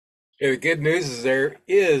Yeah, the good news is there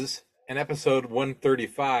is an episode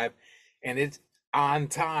 135 and it's on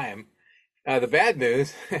time. The bad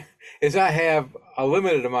news is I have a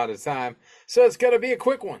limited amount of time, so it's going to be a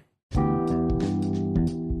quick one.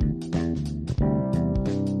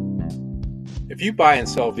 If you buy and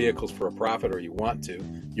sell vehicles for a profit or you want to,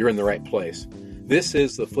 you're in the right place. This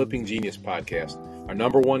is the Flipping Genius podcast. Our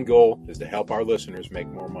number one goal is to help our listeners make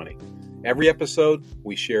more money. Every episode,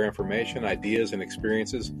 we share information, ideas, and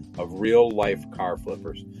experiences of real-life car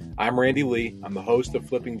flippers. I'm Randy Lee. I'm the host of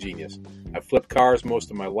Flipping Genius. I've flipped cars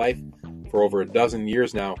most of my life. For over a dozen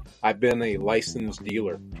years now, I've been a licensed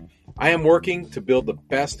dealer. I am working to build the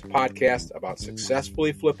best podcast about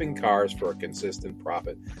successfully flipping cars for a consistent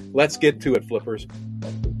profit. Let's get to it, flippers.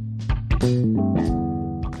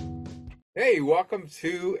 Hey, welcome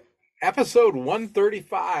to episode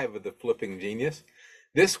 135 of the Flipping Genius.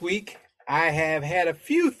 This week, I have had a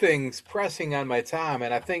few things pressing on my time,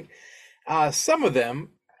 and I think some of them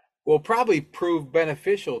will probably prove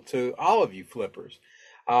beneficial to all of you flippers.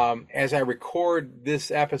 As I record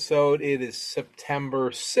this episode, it is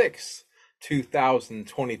September 6th,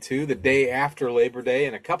 2022, the day after Labor Day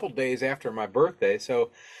and a couple days after my birthday.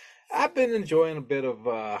 So I've been enjoying a bit of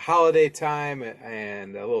holiday time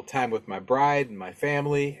and a little time with my bride and my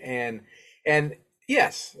family. And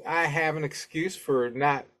yes, I have an excuse for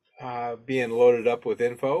not being loaded up with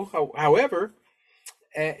info. However,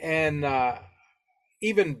 and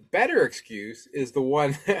even better excuse is the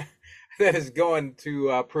one that is going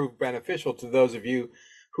to prove beneficial to those of you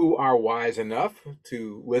who are wise enough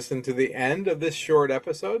to listen to the end of this short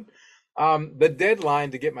episode. The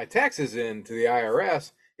deadline to get my taxes in to the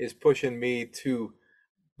IRS is pushing me to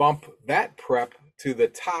bump that prep to the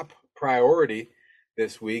top priority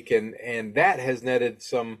this week, and that has netted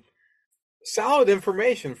some solid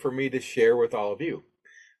information for me to share with all of you.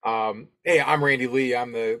 Hey, I'm Randy Lee.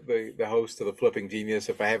 I'm the host of the Flipping Genius.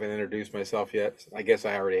 If I haven't introduced myself yet, I guess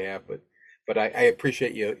I already have, but I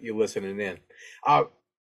appreciate you listening in.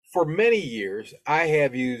 For many years, I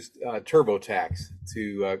have used TurboTax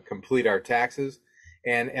to complete our taxes,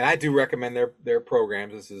 and I do recommend their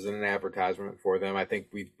programs. This is an advertisement for them. I think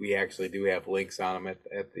we actually do have links on them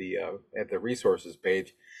at the resources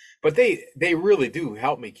page, but they really do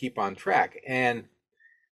help me keep on track. And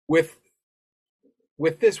with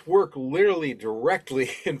this work literally directly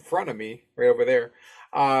in front of me, right over there,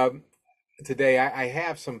 today I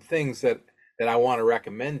have some things that I want to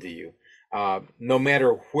recommend to you. No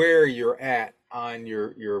matter where you're at on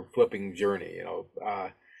your flipping journey,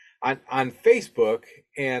 on Facebook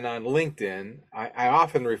and on LinkedIn, I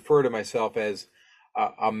often refer to myself as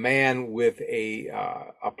a man with a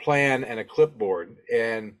plan and a clipboard,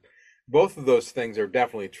 and both of those things are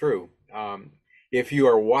definitely true. If you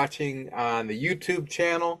are watching on the YouTube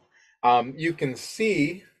channel, you can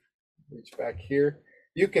see, reach back here,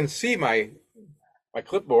 you can see my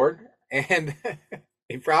clipboard, and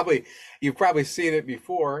you've probably seen it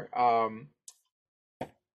before.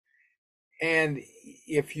 And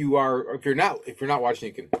if you're not watching,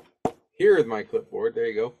 you can hear my clipboard. There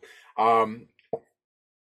you go.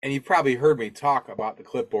 And you've probably heard me talk about the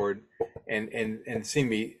clipboard and seen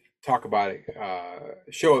me talk about it,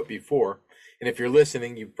 show it before. And if you're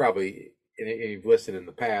listening, you've listened in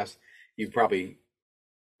the past, you've probably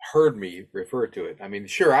heard me refer to it. I mean,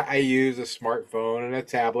 sure, I use a smartphone and a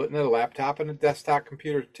tablet and a laptop and a desktop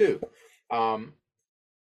computer too. But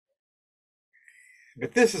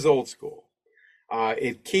this is old school.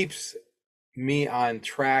 It keeps me on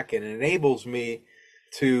track and enables me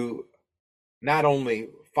to not only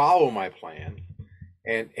follow my plan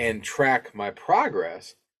and track my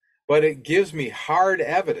progress, but it gives me hard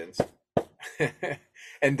evidence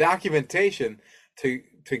and documentation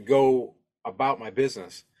to go about my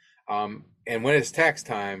business. And when it's tax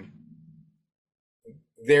time,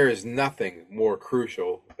 there is nothing more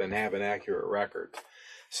crucial than having accurate records.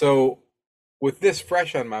 So with this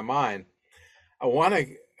fresh on my mind, I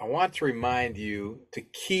want to remind you to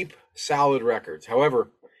keep solid records. However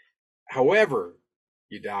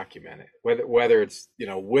you document it, whether it's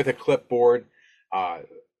with a clipboard,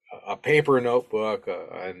 a paper notebook,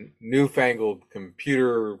 a newfangled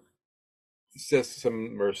computer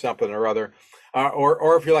system or something or other,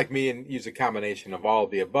 or if you're like me and use a combination of all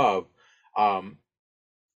of the above,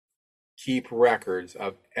 keep records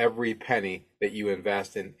of every penny that you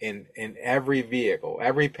invest in every vehicle,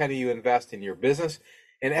 every penny you invest in your business,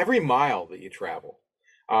 and every mile that you travel.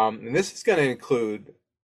 And this is going to include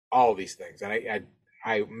all of these things. And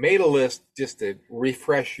I made a list just to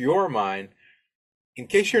refresh your mind in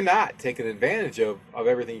case you're not taking advantage of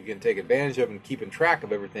everything you can take advantage of and keeping track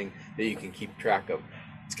of everything that you can keep track of.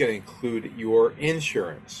 It's going to include your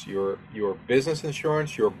insurance, your business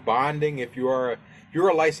insurance, your bonding. If you're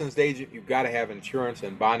a licensed agent, you've got to have insurance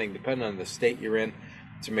and bonding, depending on the state you're in.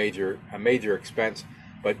 It's a major expense,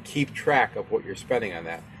 but keep track of what you're spending on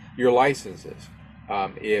that. Your licenses.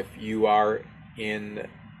 If you are in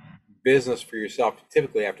business for yourself, you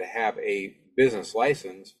typically have to have a business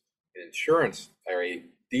license, an insurance, or a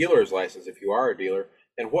dealer's license if you are a dealer.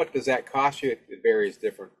 And what does that cost you? It varies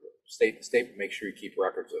different state to state, but make sure you keep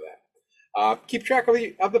records of that. Keep track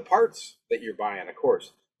of the parts that you're buying, of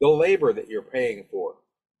course, the labor that you're paying for,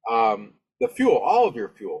 the fuel, all of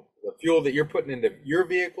your fuel, the fuel that you're putting into your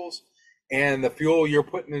vehicles, and the fuel you're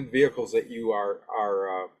putting in vehicles that you are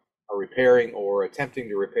repairing or attempting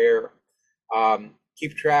to repair.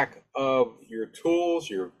 Keep track of your tools,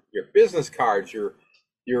 your business cards, your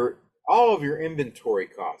all of your inventory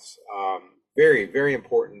costs. Very, very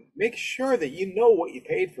important. Make sure that you know what you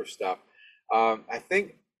paid for stuff. I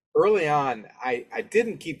think early on, I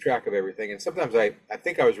didn't keep track of everything, and sometimes I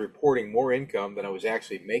think I was reporting more income than I was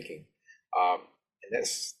actually making. And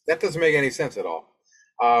that doesn't make any sense at all.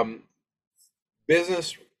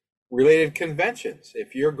 Business related conventions.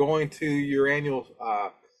 If you're going to your annual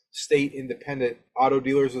state independent auto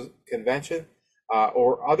dealers convention,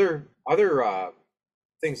 or other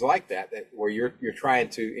things like that, where you're trying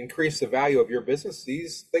to increase the value of your business,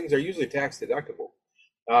 these things are usually tax deductible.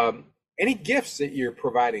 Any gifts that you're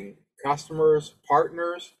providing customers,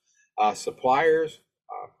 partners, suppliers,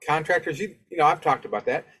 contractors, I've talked about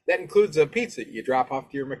that. That includes a pizza you drop off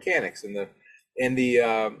to your mechanics, and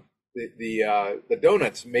the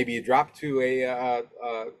donuts maybe you drop to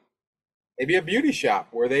maybe a beauty shop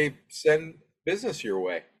where they send business your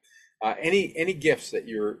way. Any gifts that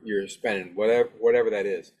you're spending, whatever that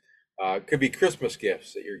is. Could be Christmas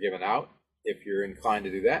gifts that you're giving out if you're inclined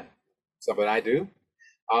to do that. Something I do.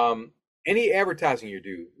 Any advertising you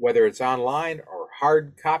do, whether it's online or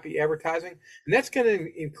hard copy advertising, and that's going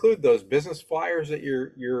to include those business flyers that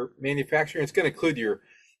you're manufacturing. It's going to include your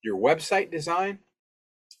website design,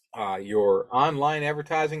 your online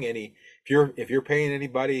advertising. If you're paying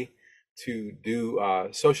anybody to do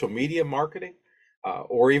social media marketing,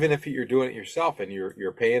 or even if you're doing it yourself and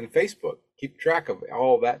you're paying Facebook, keep track of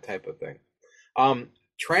all that type of thing.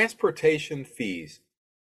 Transportation fees.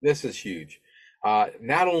 This is huge.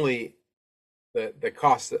 Not only the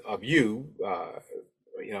cost of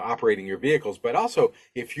operating your vehicles, but also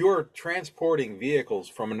if you're transporting vehicles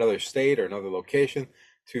from another state or another location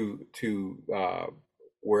to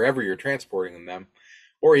wherever you're transporting them,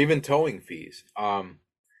 or even towing fees.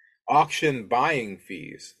 Auction buying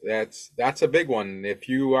fees. That's a big one. If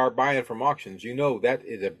you are buying from auctions, that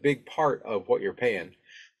is a big part of what you're paying.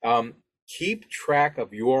 Keep track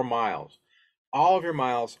of your miles, all of your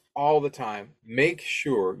miles, all the time. Make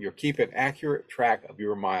sure you're keeping accurate track of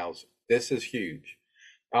your miles. This is huge.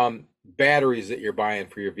 Batteries that you're buying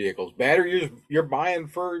for your vehicles. Batteries you're buying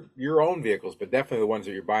for your own vehicles, but definitely the ones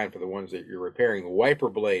that you're buying for the ones that you're repairing. Wiper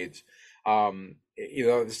blades.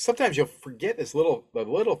 Sometimes you'll forget the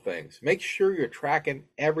little things. Make sure you're tracking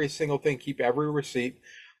every single thing. Keep every receipt.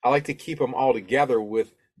 I like to keep them all together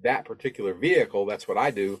with that particular vehicle. That's what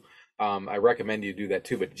I do. I recommend you do that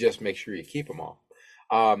too, but just make sure you keep them all.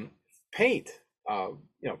 Paint,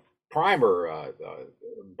 primer,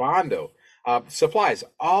 Bondo, supplies,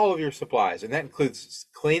 all of your supplies, and that includes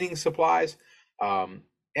cleaning supplies,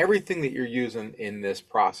 everything that you're using in this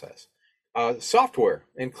process. Software,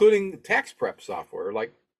 including tax prep software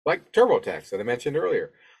like TurboTax that I mentioned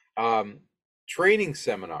earlier. Training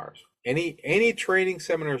seminars, any training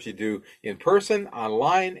seminars you do in person,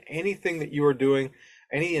 online, anything that you are doing,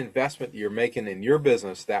 any investment that you're making in your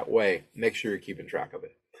business that way, make sure you're keeping track of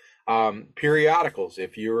it. Periodicals,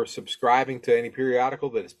 if you're subscribing to any periodical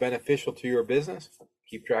that is beneficial to your business,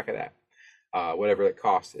 keep track of that, whatever that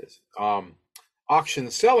cost is.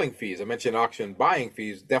 Auction selling fees. I mentioned auction buying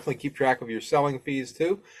fees. Definitely keep track of your selling fees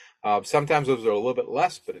too. Sometimes those are a little bit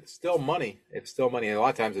less, but it's still money. It's still money. And a lot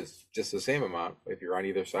of times it's just the same amount if you're on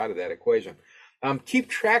either side of that equation. Keep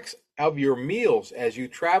tracks of your meals as you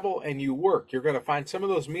travel and you work. You're going to find some of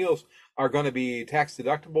those meals are going to be tax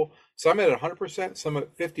deductible. Some at 100%, some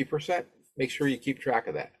at 50%. Make sure you keep track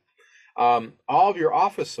of that. All of your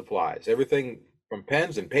office supplies, everything from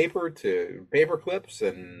pens and paper to paper clips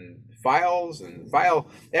and files and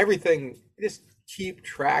everything. Just keep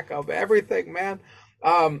track of everything, man.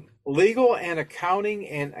 Legal and accounting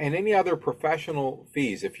and any other professional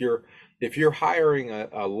fees. If you're hiring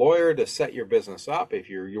a lawyer to set your business up, if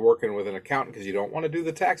you're working with an accountant because you don't want to do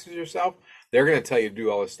the taxes yourself, they're going to tell you to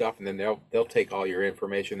do all this stuff, and then they'll take all your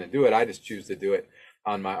information and do it. I just choose to do it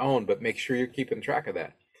on my own, but make sure you're keeping track of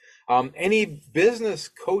that. Any business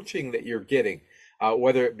coaching that you're getting,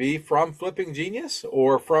 whether it be from Flipping Genius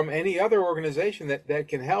or from any other organization that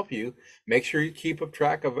can help you, make sure you keep a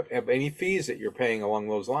track of any fees that you're paying along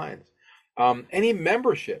those lines. Any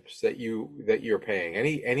memberships that you're paying,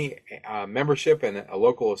 any membership in a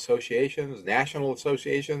local associations, national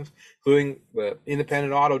associations, including the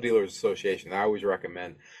Independent Auto Dealers Association, I always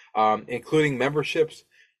recommend, including memberships,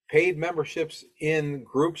 paid memberships in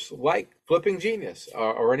groups like Flipping Genius,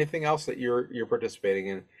 or anything else that you're participating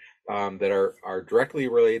in, that are directly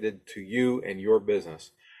related to you and your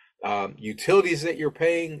business. Utilities that you're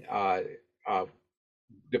paying,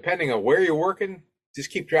 depending on where you're working, just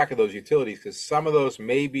keep track of those utilities, because some of those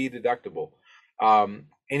may be deductible.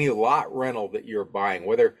 Any lot rental that you're buying,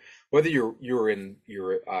 whether you're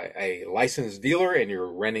a licensed dealer and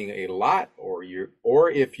you're renting a lot, or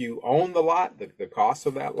if you own the lot, the cost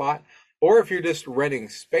of that lot, or if you're just renting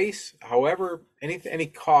space, however, any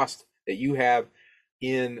cost that you have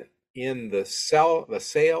in the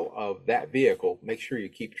sale of that vehicle, make sure you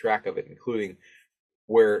keep track of it, including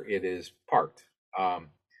where it is parked.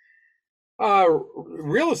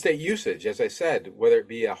 Real estate usage, as I said, whether it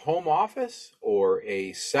be a home office or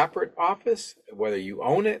a separate office, whether you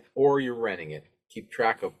own it or you're renting it, keep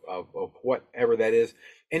track of whatever that is.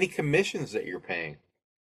 Any commissions that you're paying.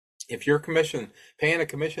 If you're paying a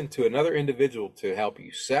commission to another individual to help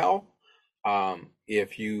you sell,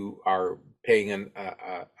 if you are paying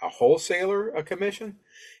a wholesaler a commission,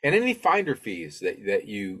 and any finder fees that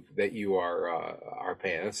you are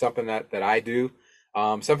paying. That's something that I do.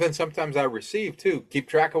 Sometimes I receive too. Keep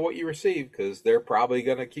track of what you receive, because they're probably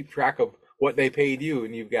going to keep track of what they paid you,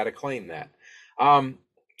 and you've got to claim that.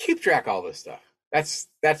 Keep track of all this stuff. I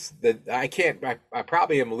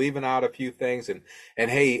probably am leaving out a few things, and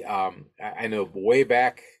hey, I know way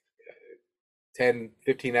back 10,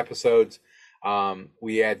 15 episodes,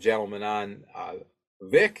 we had gentlemen on,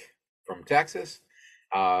 Vic from Texas,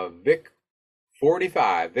 Vic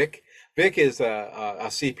 45. Vic is a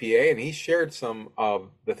CPA, and he shared some of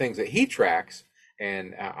the things that he tracks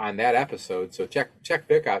and on that episode. So check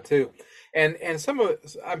Vic out too. And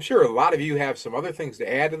I'm sure a lot of you have some other things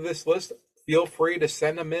to add to this list. Feel free to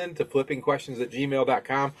send them in to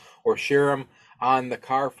flippingquestions@gmail.com, or share them on the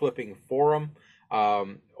Car Flipping Forum,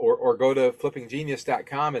 or go to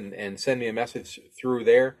flippinggenius.com and send me a message through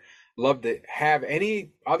there. Love to have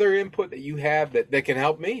any other input that you have that can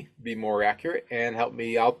help me be more accurate and help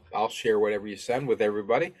me. I'll share whatever you send with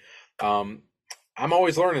everybody. I'm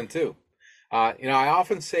always learning too. I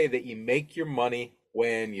often say that you make your money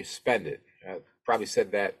when you spend it. I probably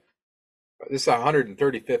said that. This is the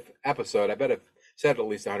 135th episode. I bet I've said it at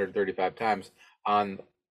least 135 times on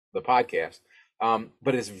the podcast.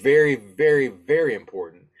 But it's very, very, very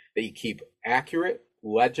important that you keep accurate,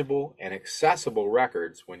 legible, and accessible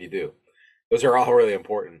records when you do. Those are all really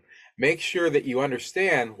important. Make sure that you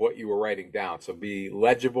understand what you were writing down. So be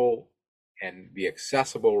legible and be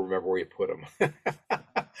accessible. Remember where you put them.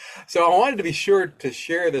 So I wanted to be sure to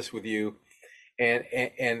share this with you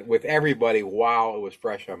and with everybody while it was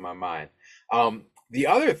fresh on my mind. The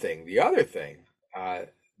other thing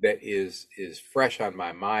that is fresh on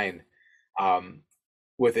my mind,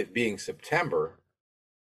 with it being September,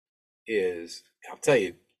 is, I'll tell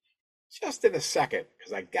you just in a second,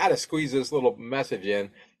 because I got to squeeze this little message in,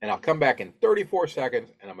 and I'll come back in 34 seconds,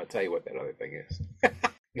 and I'm going to tell you what that other thing is.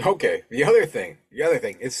 Okay, the other thing,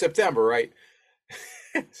 it's September, right?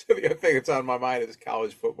 So the other thing that's on my mind is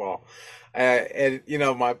college football. And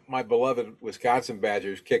my beloved Wisconsin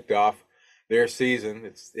Badgers kicked off their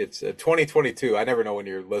season. It's 2022. I never know when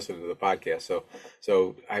you're listening to the podcast,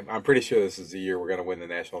 so I'm pretty sure this is the year we're going to win the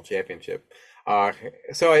national championship.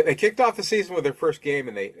 So they kicked off the season with their first game,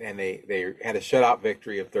 and they had a shutout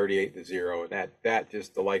victory of 38-0, and that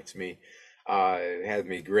just delights me. It has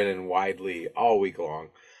me grinning widely all week long.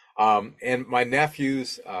 And my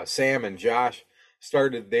nephews, Sam and Josh,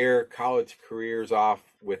 started their college careers off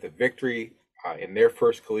with a victory in their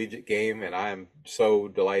first collegiate game, and I'm so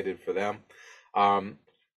delighted for them. I'm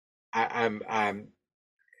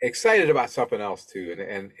excited about something else too,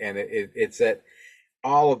 and it's that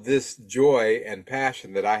all of this joy and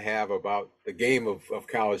passion that I have about the game of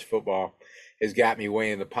college football has got me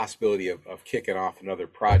weighing the possibility of kicking off another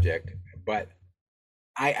project. But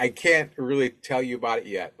I can't really tell you about it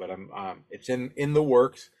yet, but it's in the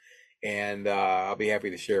works, and I'll be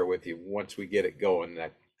happy to share it with you once we get it going.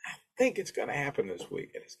 I think it's going to happen this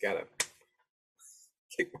week, and it's got to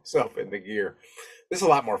kick myself into gear. This is a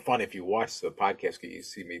lot more fun if you watch the podcast, because you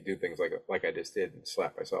see me do things like I just did and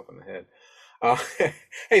slap myself in the head.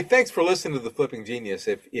 Hey, thanks for listening to the Flipping Genius.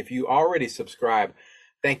 If you already subscribe,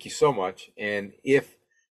 thank you so much. And if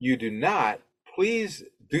you do not, please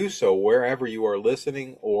do so wherever you are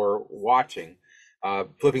listening or watching.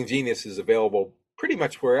 Flipping Genius is available pretty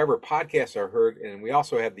much wherever podcasts are heard, and we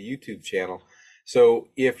also have the YouTube channel. So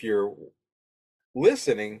if you're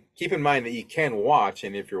listening, keep in mind that you can watch,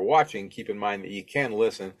 and if you're watching, keep in mind that you can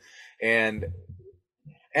listen. And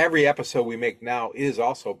every episode we make now is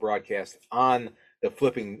also broadcast on the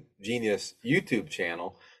Flipping Genius YouTube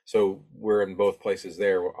channel. So we're in both places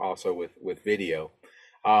there, also with video.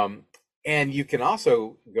 And you can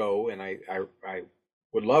also go, and I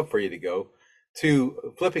would love for you to go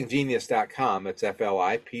to flippinggenius.com. That's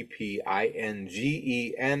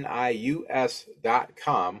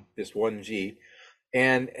FLIPPINGENIUS.com, just one G,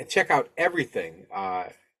 and check out everything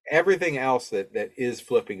else that is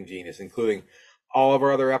Flipping Genius, including all of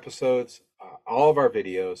our other episodes, all of our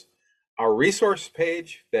videos, our resource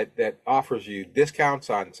page that offers you discounts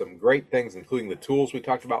on some great things, including the tools we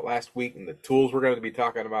talked about last week and the tools we're going to be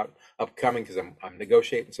talking about upcoming, because I'm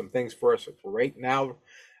negotiating some things for us right now.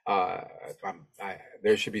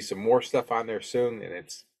 There should be some more stuff on there soon, and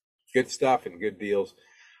it's good stuff and good deals.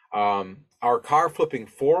 Our car flipping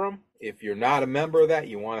forum, if you're not a member of that,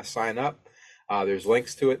 you want to sign up. There's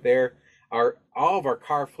links to it there. All of our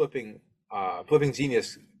car flipping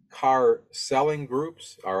Genius car selling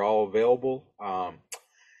groups are all available.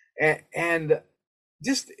 And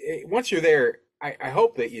just once you're there, I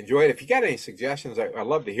hope that you enjoy it. If you got any suggestions, I'd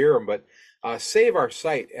love to hear them, but save our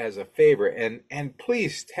site as a favorite, and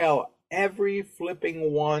please tell every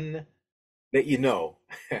flipping one that you know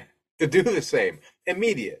to do the same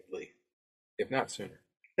immediately, if not sooner.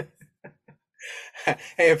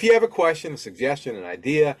 Hey, if you have a question, a suggestion, an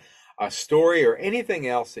idea, a story, or anything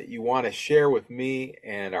else that you want to share with me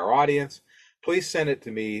and our audience, please send it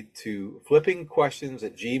to me to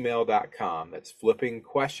flippingquestions@gmail.com. That's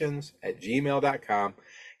flippingquestions@gmail.com,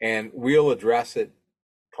 and we'll address it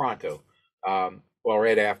pronto.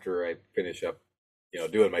 Right after I finish up,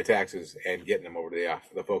 doing my taxes and getting them over to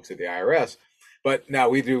the folks at the IRS. But now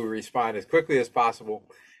we do respond as quickly as possible,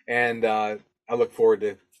 and I look forward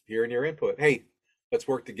to hearing your input. Hey, let's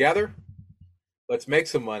work together. Let's make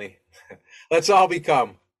some money. Let's all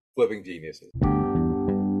become flipping geniuses.